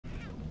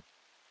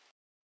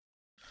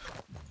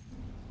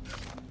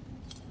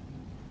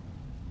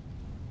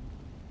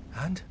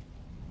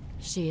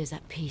She is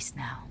at peace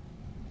now,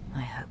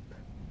 I hope.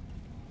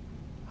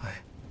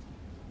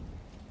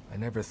 I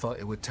never thought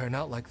it would turn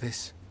out like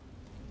this.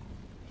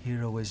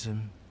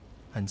 Heroism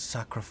and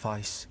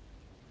sacrifice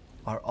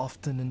are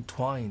often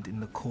entwined in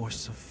the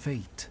course of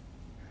fate.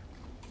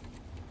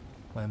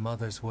 My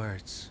mother's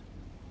words.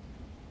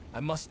 I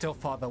must tell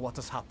Father what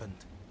has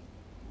happened.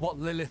 What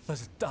Lilith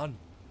has done.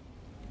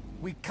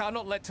 We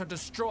cannot let her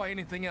destroy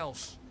anything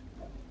else.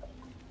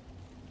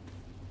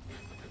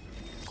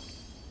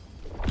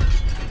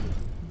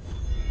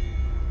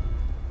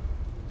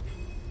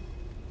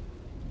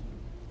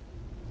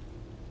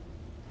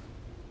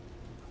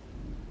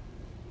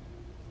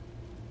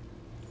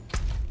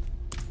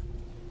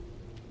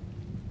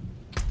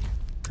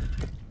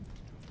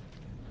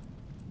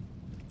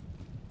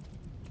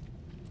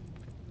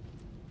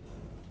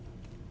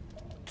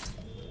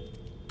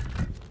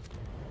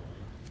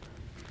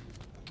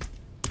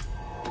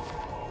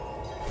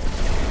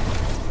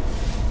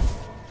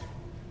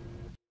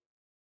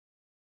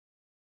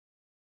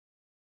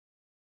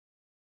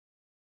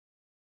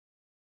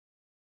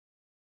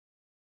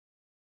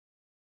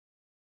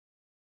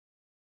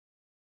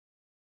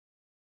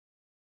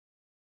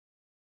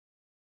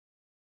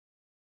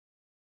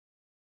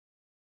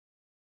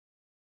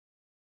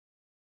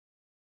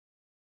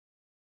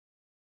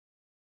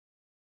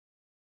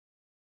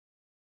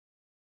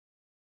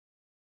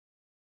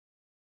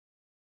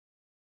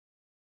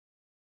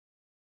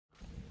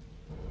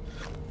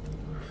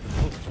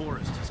 The whole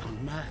forest has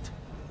gone mad.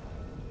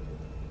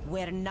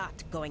 We're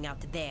not going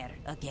out there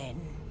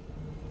again.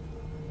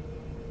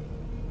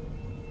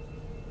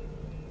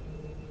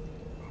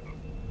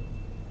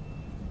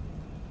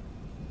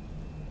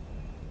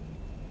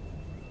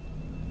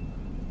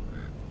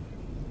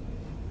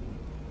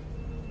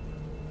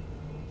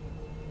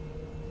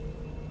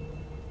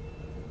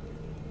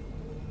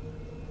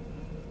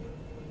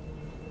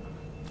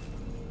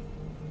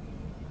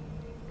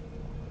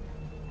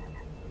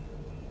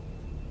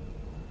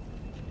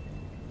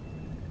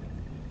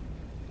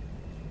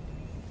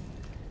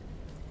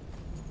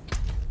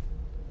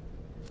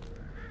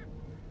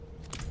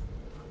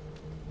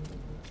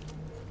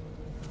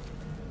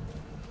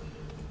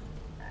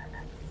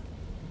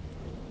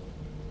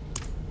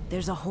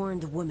 There's a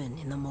horned woman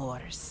in the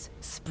moors,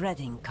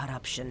 spreading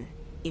corruption,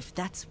 if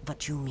that's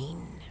what you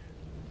mean.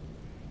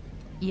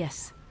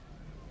 Yes.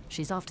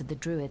 She's after the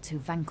druids who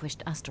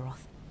vanquished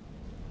Astaroth.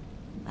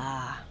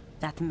 Ah,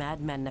 that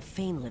madman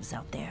Nefane lives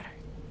out there.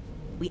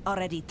 We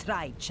already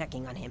tried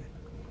checking on him.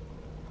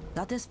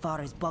 Got as far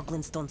as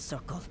Boglinstone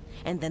Circle,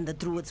 and then the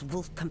druid's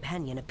wolf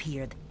companion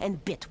appeared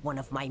and bit one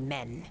of my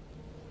men.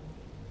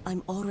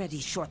 I'm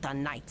already short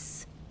on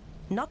knights.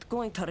 Not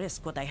going to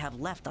risk what I have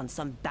left on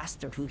some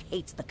bastard who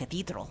hates the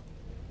cathedral.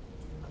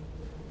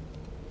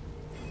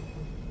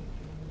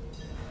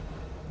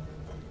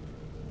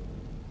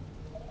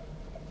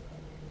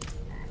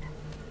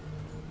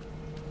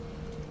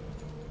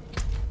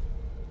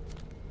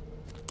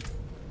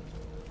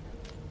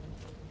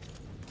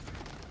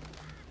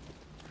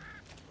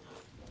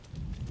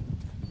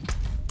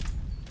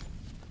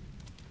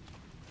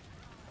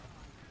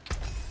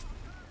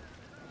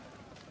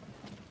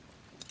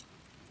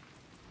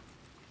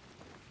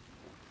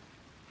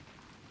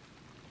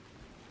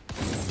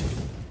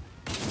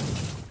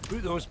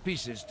 Put those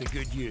pieces to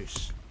good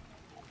use.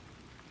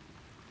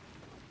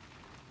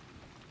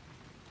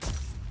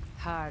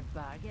 Hard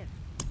bargain.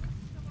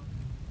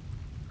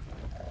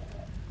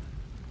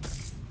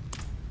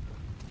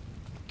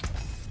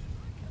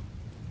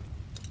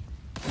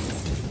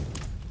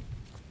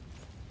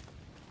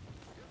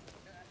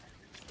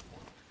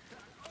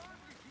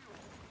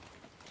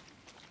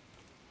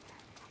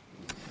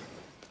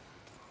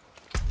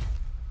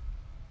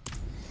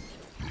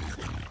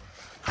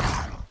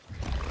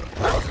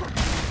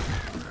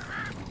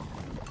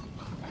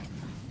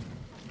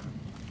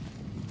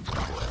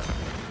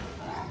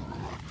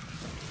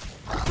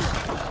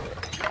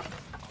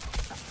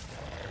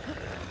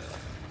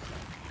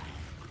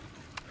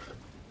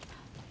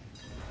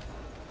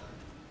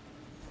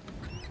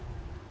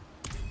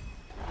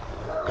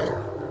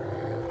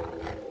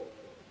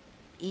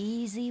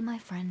 Easy, my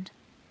friend.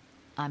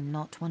 I'm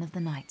not one of the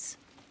knights.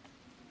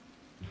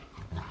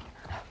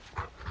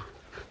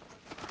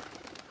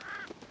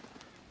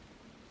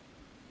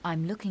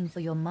 I'm looking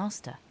for your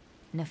master,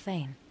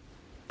 Nefane.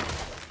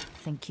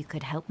 Think you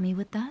could help me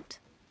with that?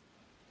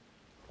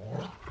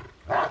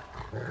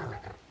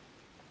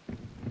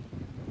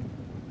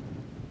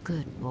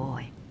 Good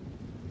boy.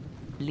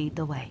 Lead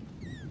the way.